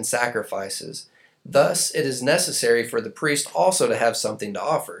gifts and sacrifices. Thus it is necessary for the priest also to have something to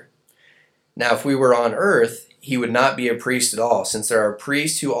offer. Now if we were on earth, he would not be a priest at all, since there are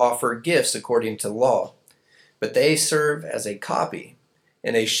priests who offer gifts according to law. But they serve as a copy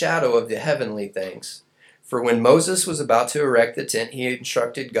and a shadow of the heavenly things. For when Moses was about to erect the tent, he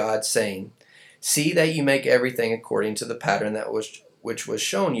instructed God, saying, see that you make everything according to the pattern which was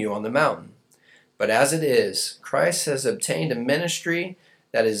shown you on the mountain. But as it is, Christ has obtained a ministry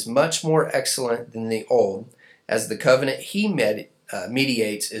that is much more excellent than the old, as the covenant he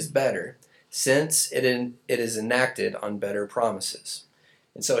mediates is better, since it is enacted on better promises.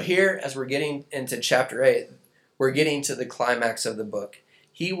 And so here, as we're getting into chapter 8, we're getting to the climax of the book.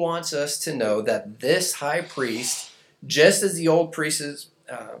 He wants us to know that this high priest, just as the old priests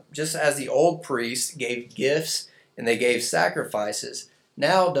gave gifts and they gave sacrifices,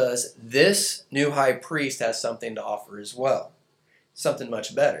 now does this new high priest has something to offer as well. Something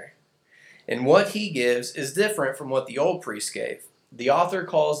much better. And what he gives is different from what the old priest gave. The author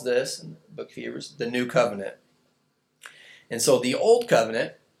calls this, in the book of Hebrews, the new covenant. And so the old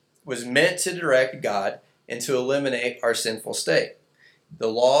covenant was meant to direct God and to eliminate our sinful state. The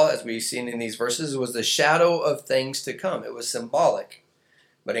law, as we've seen in these verses, was the shadow of things to come. It was symbolic.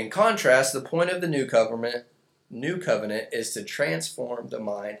 But in contrast, the point of the new covenant is to transform the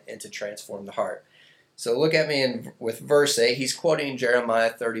mind and to transform the heart. So look at me with verse 8. He's quoting Jeremiah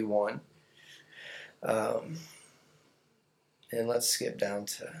 31. And let's skip down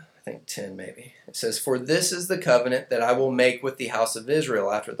to, I think, 10 maybe. It says, for this is the covenant that I will make with the house of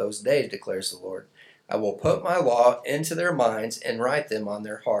Israel after those days, declares the Lord. I will put my law into their minds and write them on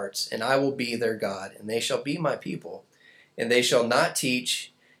their hearts, and I will be their God, and they shall be my people. And they shall not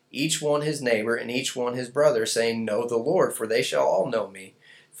teach each one his neighbor and each one his brother, saying, know the Lord, for they shall all know me,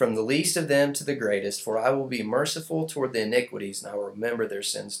 from the least of them to the greatest, for I will be merciful toward the iniquities, and I will remember their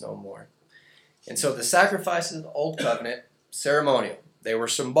sins no more. And so the sacrifices of the old covenant, ceremonial. They were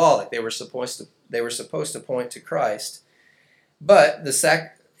symbolic. They were supposed to point to Christ. But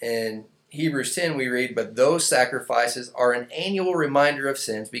in Hebrews 10 we read, but those sacrifices are an annual reminder of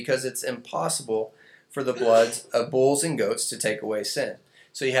sins, because it's impossible for the bloods of bulls and goats to take away sin.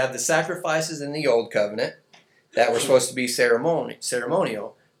 So you have the sacrifices in the old covenant that were supposed to be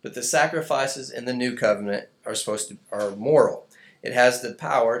ceremonial, but the sacrifices in the new covenant are moral. It has the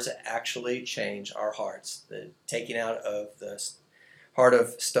power to actually change our hearts, the taking out of the heart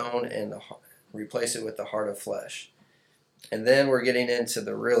of stone and replace it with the heart of flesh. And then we're getting into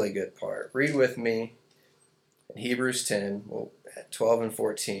the really good part. Read with me in Hebrews 10, at 12 and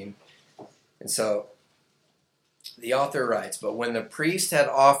 14. And so the author writes, "But when the priest had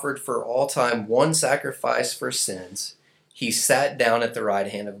offered for all time one sacrifice for sins, he sat down at the right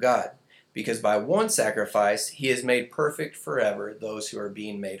hand of God, because by one sacrifice he has made perfect forever those who are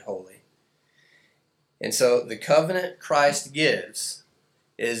being made holy." And so the covenant Christ gives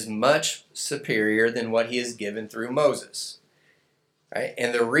is much superior than what he has given through Moses. Right?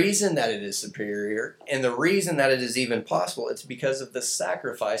 And the reason that it is superior, and the reason that it is even possible, it's because of the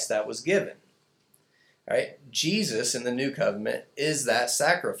sacrifice that was given. Right? Jesus in the new covenant is that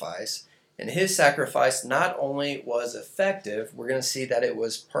sacrifice, and his sacrifice not only was effective, we're going to see that it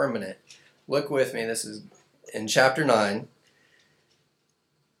was permanent. Look with me, this is in chapter 9,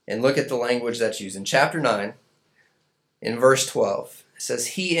 and look at the language that's used. In chapter 9, in verse 12, it says,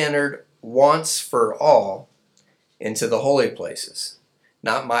 "He entered once for all into the holy places,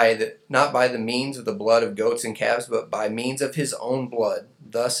 not by the means of the blood of goats and calves, but by means of his own blood,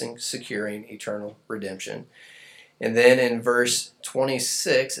 thus securing eternal redemption." And then in verse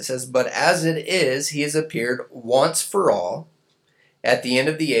 26, it says, "But as it is, he has appeared once for all at the end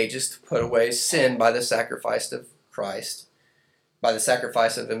of the ages to put away sin by the sacrifice of Christ, by the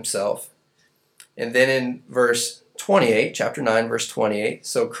sacrifice of himself." And then in verse 28, chapter 9, verse 28,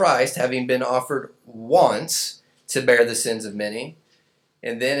 "So Christ, having been offered once to bear the sins of many."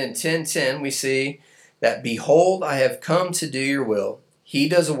 And then in 10:10, we see that, "Behold, I have come to do your will." He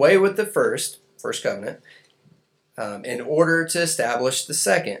does away with the first covenant, in order to establish the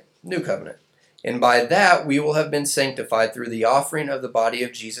second, new covenant. "And by that we will have been sanctified through the offering of the body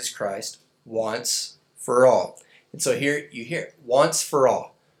of Jesus Christ once for all." And so here you hear, once for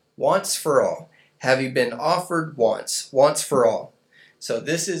all. Once for all. Have you been offered once for all. So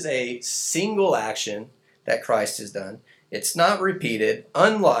this is a single action that Christ has done. It's not repeated,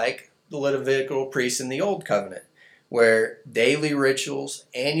 unlike the Levitical priests in the Old Covenant, where daily rituals,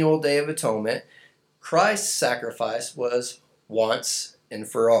 annual Day of Atonement, Christ's sacrifice was once and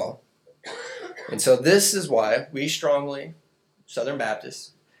for all. And so this is why we Southern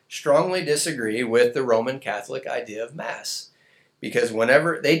Baptists, strongly disagree with the Roman Catholic idea of Mass. Because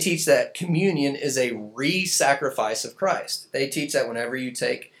whenever they teach that communion is a re-sacrifice of Christ. They teach that whenever you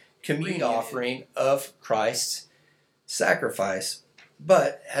take communion offering of Christ's sacrifice.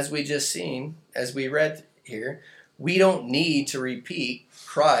 But as we just seen, as we read here, we don't need to repeat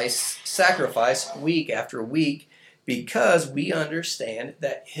Christ's sacrifice week after week, because we understand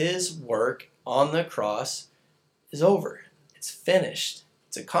that his work on the cross is over. It's finished.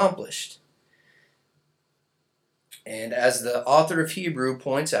 It's accomplished. And as the author of Hebrew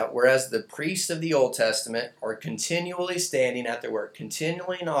points out, whereas the priests of the Old Testament are continually standing at their work,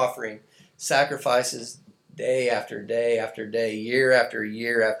 continually offering sacrifices day after day after day, year after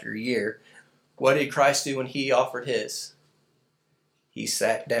year after year, what did Christ do when he offered his? He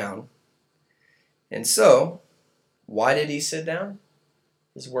sat down. And so, why did he sit down?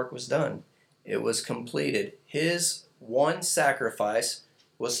 His work was done. It was completed. His one sacrifice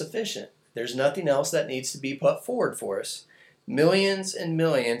was sufficient. There's nothing else that needs to be put forward for us. Millions and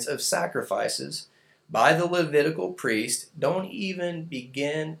millions of sacrifices by the Levitical priest don't even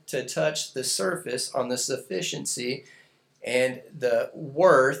begin to touch the surface on the sufficiency and the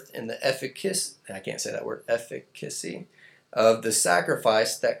worth and the efficacy, I can't say that word, efficacy of the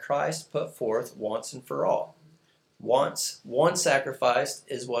sacrifice that Christ put forth once and for all. Once, one sacrifice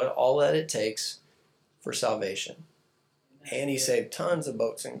is all that it takes for salvation. And he saved tons of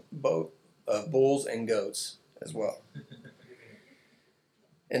bulls and goats as well.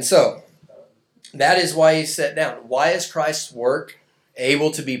 And so, that is why he sat down. Why is Christ's work able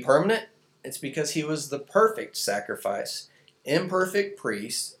to be permanent? It's because he was the perfect sacrifice. Imperfect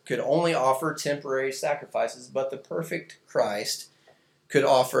priests could only offer temporary sacrifices, but the perfect Christ could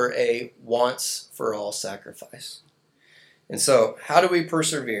offer a once-for-all sacrifice. And so, how do we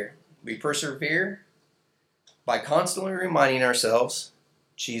persevere? We persevere by constantly reminding ourselves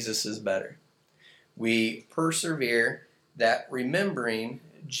Jesus is better. We persevere that remembering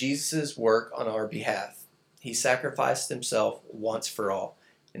Jesus' work on our behalf. He sacrificed himself once for all,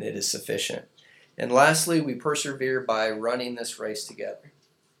 and it is sufficient. And lastly, we persevere by running this race together.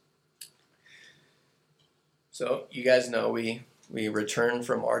 So you guys know we returned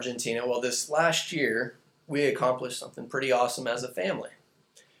from Argentina. Well, this last year, we accomplished something pretty awesome as a family.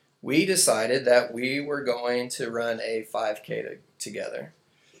 We decided that we were going to run a 5K together.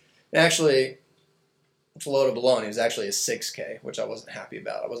 And actually, it's a load of baloney. It was actually a 6K, which I wasn't happy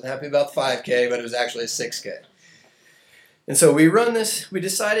about. I wasn't happy about the 5K, but it was actually a 6K. And so we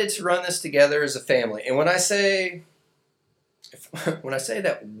decided to run this together as a family. And when I say when I say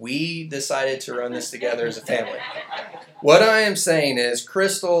that we decided to run this together as a family, what I am saying is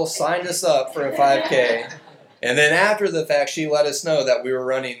Crystal signed us up for a 5K, and then after the fact, she let us know that we were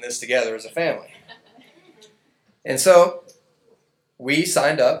running this together as a family. And so we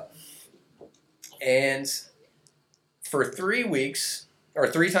signed up, and for 3 weeks, or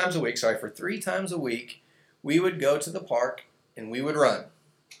 3 times a week, for 3 times a week, we would go to the park and we would run.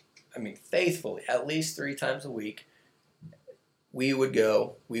 I mean, faithfully, at least 3 times a week, we would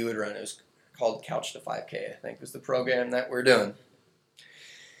go, we would run. It was called Couch to 5K, I think was the program that we're doing.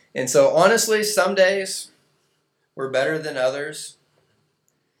 And so honestly, some days were better than others.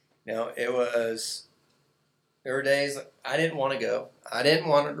 You know, there were days I didn't want to go. I didn't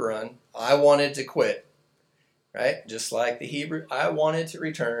want to run. I wanted to quit, right? Just like the Hebrew, I wanted to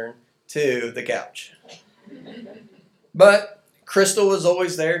return to the couch. But Crystal was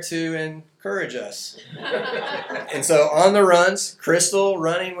always there to encourage us. And so on the runs, Crystal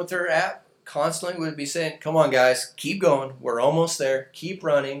running with her app constantly would be saying, come on guys, keep going. We're almost there. Keep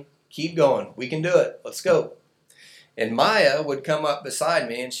running. Keep going. We can do it. Let's go. And Maya would come up beside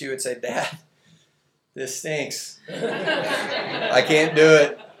me and she would say, Dad, this stinks. I can't do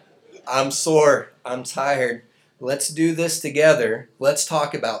it. I'm sore. I'm tired. Let's do this together. Let's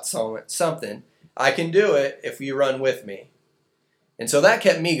talk about something. I can do it if you run with me. And so that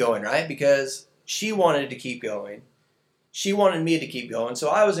kept me going, right? Because she wanted to keep going. She wanted me to keep going. So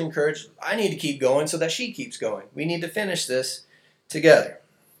I was encouraged, I need to keep going so that she keeps going. We need to finish this together.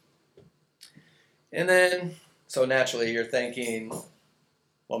 And then, so naturally you're thinking,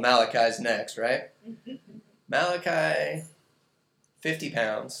 well, Malachi's next, right? Malachi, 50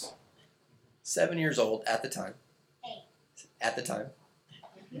 pounds, 7 years old at the time. At the time.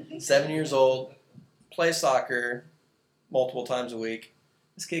 7 years old, plays soccer multiple times a week.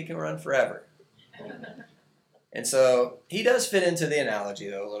 This kid can run forever. And so he does fit into the analogy,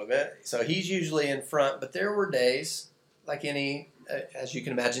 though, a little bit. So he's usually in front, but there were days, like as you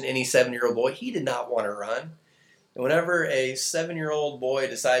can imagine, any 7-year-old boy, he did not want to run. And whenever a 7-year-old boy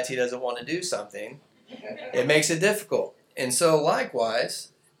decides he doesn't want to do something, it makes it difficult. And so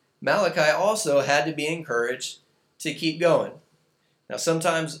likewise, Malachi also had to be encouraged to keep going. Now,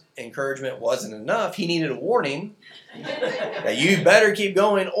 sometimes encouragement wasn't enough. He needed a warning that you better keep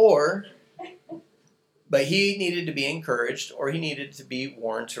going, but he needed to be encouraged, or he needed to be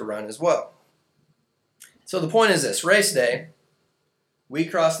warned to run as well. So the point is this: race day, we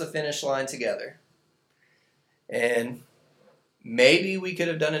crossed the finish line together. And maybe we could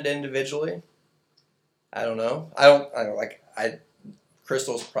have done it individually. I don't know.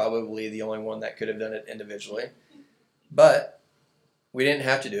 Crystal's probably the only one that could have done it individually. But we didn't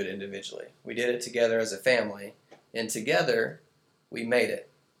have to do it individually. We did it together as a family, and together we made it.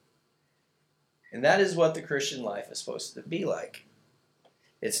 And that is what the Christian life is supposed to be like.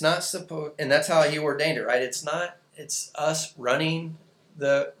 It's not supposed, and that's how He ordained it, right? It's us running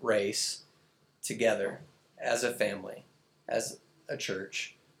the race together as a family, as a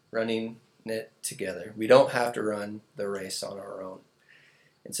church, running it together. We don't have to run the race on our own.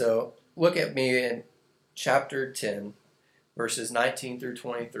 And so look at me in chapter 10, verses 19 through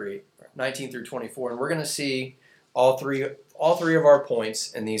 24, and we're going to see all three of our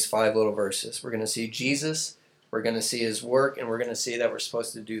points in these 5 little verses. We're going to see Jesus, we're going to see His work, and we're going to see that we're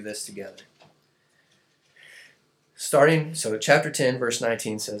supposed to do this together. So chapter 10, verse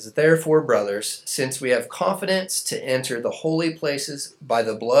 19 says, Therefore, brothers, since we have confidence to enter the holy places by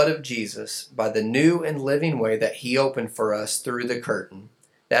the blood of Jesus, by the new and living way that He opened for us through the curtain,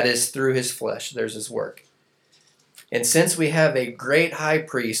 that is, through His flesh, there's His work. And since we have a great high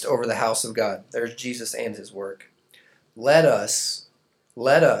priest over the house of God, there's Jesus and His work, let us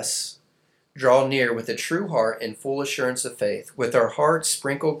draw near with a true heart and full assurance of faith, with our hearts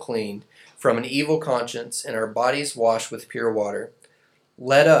sprinkled clean from an evil conscience and our bodies washed with pure water.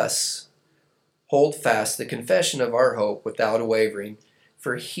 Let us hold fast the confession of our hope without wavering,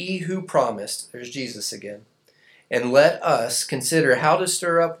 for He who promised, there's Jesus again, and let us consider how to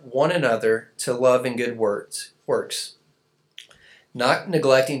stir up one another to love and good works, not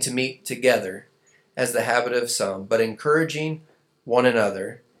neglecting to meet together as the habit of some, but encouraging one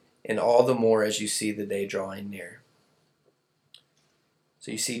another, and all the more as you see the day drawing near. So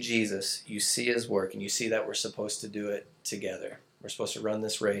you see Jesus, you see His work, and you see that we're supposed to do it together. We're supposed to run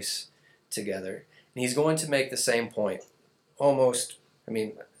this race together. And He's going to make the same point.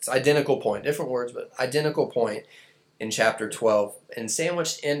 It's identical point, different words, but identical point in chapter 12. And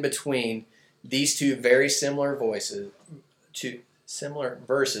sandwiched in between these two very similar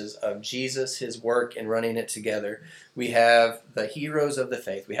verses of Jesus, His work, and running it together, we have the heroes of the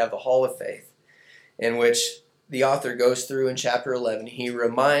faith. We have the Hall of Faith, in which the author goes through in chapter 11, he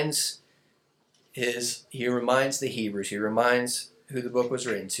reminds the Hebrews, he reminds who the book was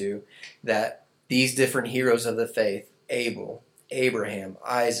written to, that these different heroes of the faith, Abel, Abraham,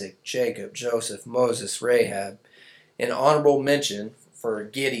 Isaac, Jacob, Joseph, Moses, Rahab, an honorable mention for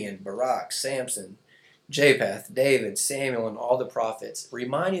Gideon, Barak, Samson, Japheth, David, Samuel, and all the prophets,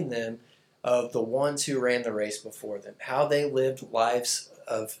 reminding them of the ones who ran the race before them, how they lived lives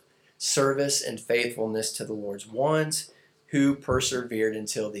of service and faithfulness to the Lord's ones who persevered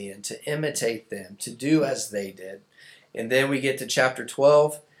until the end, to imitate them, to do as they did. And then we get to chapter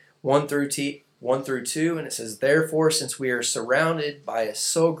 12, 1 through 2, and it says, "Therefore, since we are surrounded by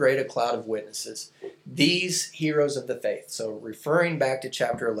so great a cloud of witnesses, these heroes of the faith," so referring back to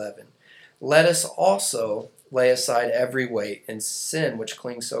chapter 11, "let us also lay aside every weight and sin which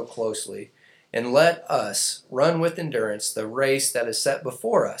clings so closely, and let us run with endurance the race that is set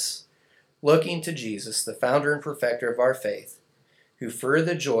before us, looking to Jesus, the founder and perfecter of our faith, who for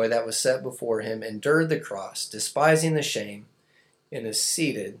the joy that was set before him endured the cross, despising the shame, and is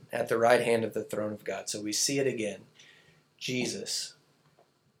seated at the right hand of the throne of God." So we see it again. Jesus,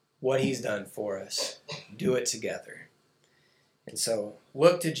 what he's done for us, do it together. And so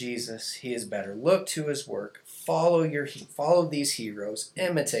look to Jesus, he is better. Look to his work. Follow these heroes,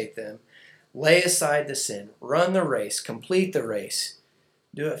 imitate them. Lay aside the sin, run the race, complete the race.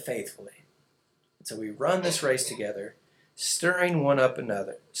 Do it faithfully. And so we run this race together, stirring one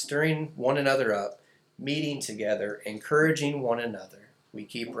another up, meeting together, encouraging one another. We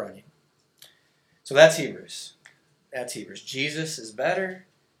keep running. So that's Hebrews. That's Hebrews. Jesus is better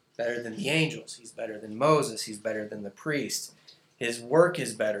than the angels. He's better than Moses. He's better than the priest. His work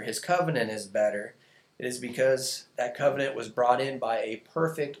is better. His covenant is better. It is because that covenant was brought in by a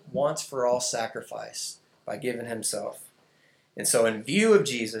perfect, once-for-all sacrifice, by giving himself. And so in view of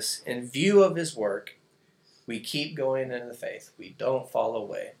Jesus, in view of his work, we keep going in the faith. We don't fall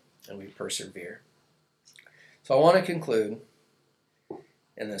away, and we persevere. So I want to conclude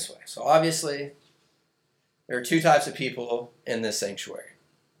in this way. So obviously, there are two types of people in this sanctuary: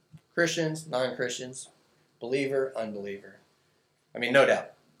 Christians, non-Christians, believer, unbeliever. I mean, no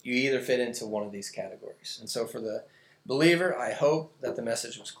doubt, you either fit into one of these categories. And so for the believer, I hope that the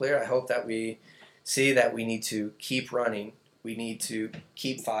message was clear. I hope that we see that we need to keep running. We need to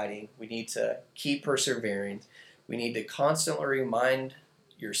keep fighting. We need to keep persevering. We need to constantly remind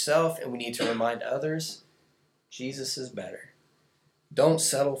yourself, and we need to remind others, Jesus is better. Don't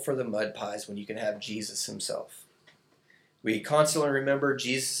settle for the mud pies when you can have Jesus himself. We constantly remember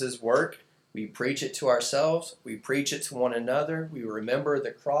Jesus' work. We preach it to ourselves. We preach it to one another. We remember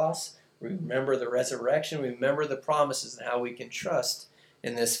the cross. We remember the resurrection. We remember the promises and how we can trust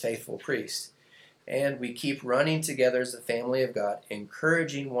in this faithful priest. And we keep running together as the family of God,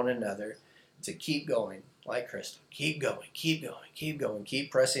 encouraging one another to keep going, like Crystal. Keep going, keep going, keep going,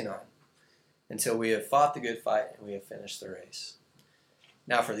 keep pressing on until we have fought the good fight and we have finished the race.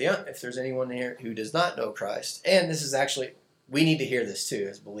 Now, if there's anyone here who does not know Christ, and this is actually, we need to hear this too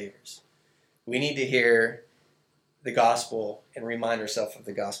as believers. We need to hear the gospel and remind ourselves of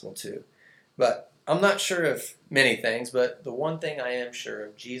the gospel too. But I'm not sure of many things, but the one thing I am sure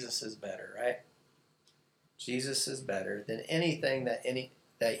of, Jesus is better, right? Jesus is better than anything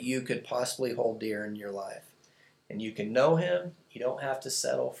that you could possibly hold dear in your life. And you can know him. You don't have to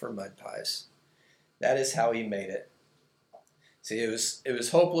settle for mud pies. That is how he made it. See, it was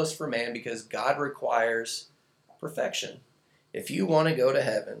hopeless for man because God requires perfection. If you want to go to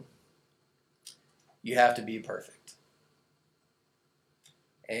heaven, you have to be perfect.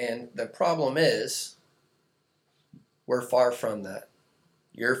 And the problem is, we're far from that.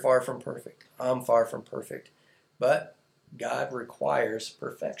 You're far from perfect. I'm far from perfect. But God requires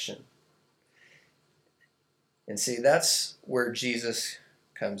perfection. And see, that's where Jesus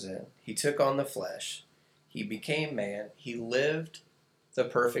comes in. He took on the flesh. He became man. He lived the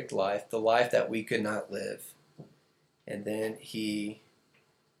perfect life, the life that we could not live. And then he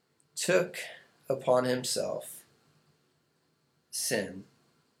took upon himself sin.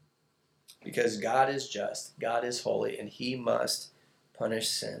 Because God is just, God is holy, and he must punish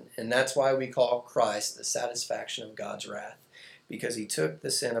sin. And that's why we call Christ the satisfaction of God's wrath. Because he took the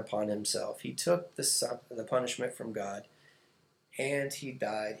sin upon himself. He took the punishment from God, and he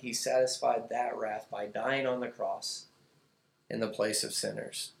died. He satisfied that wrath by dying on the cross in the place of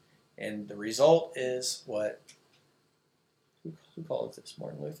sinners. And the result is what? Who called it this?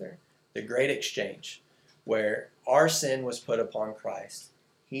 Martin Luther? The Great Exchange, where our sin was put upon Christ.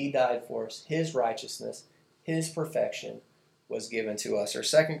 He died for us. His righteousness, his perfection was given to us. Or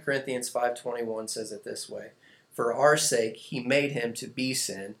 2 Corinthians 5:21 says it this way: "For our sake he made him to be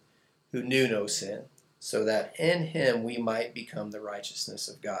sin who knew no sin, so that in him we might become the righteousness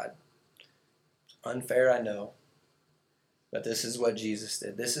of God. Unfair, I know, but this is what Jesus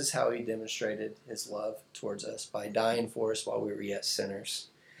did. This is how he demonstrated his love towards us, by dying for us while we were yet sinners.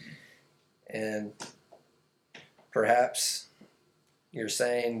 And perhaps you're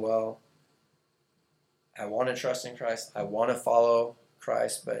saying, well, I want to trust in Christ, I want to follow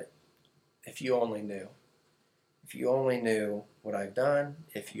Christ, but if you only knew. If you only knew what I've done,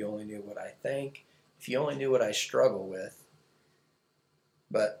 if you only knew what I think, if you only knew what I struggle with.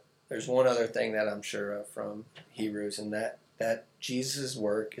 But there's one other thing that I'm sure of from Hebrews, and that Jesus'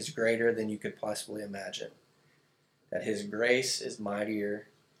 work is greater than you could possibly imagine. That his grace is mightier.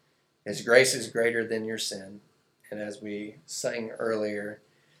 His grace is greater than your sin. And as we sang earlier,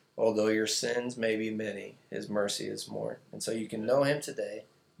 although your sins may be many, his mercy is more. And so you can know him today.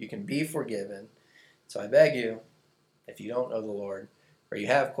 You can be forgiven. So I beg you, if you don't know the Lord, or you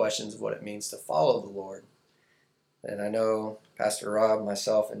have questions of what it means to follow the Lord, then I know Pastor Rob,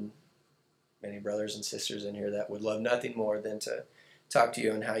 myself, and many brothers and sisters in here that would love nothing more than to talk to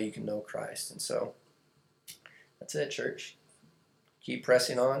you on how you can know Christ. And so that's it, church. Keep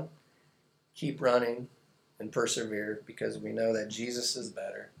pressing on, keep running, and persevere, because we know that Jesus is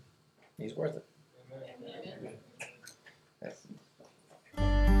better. He's worth it.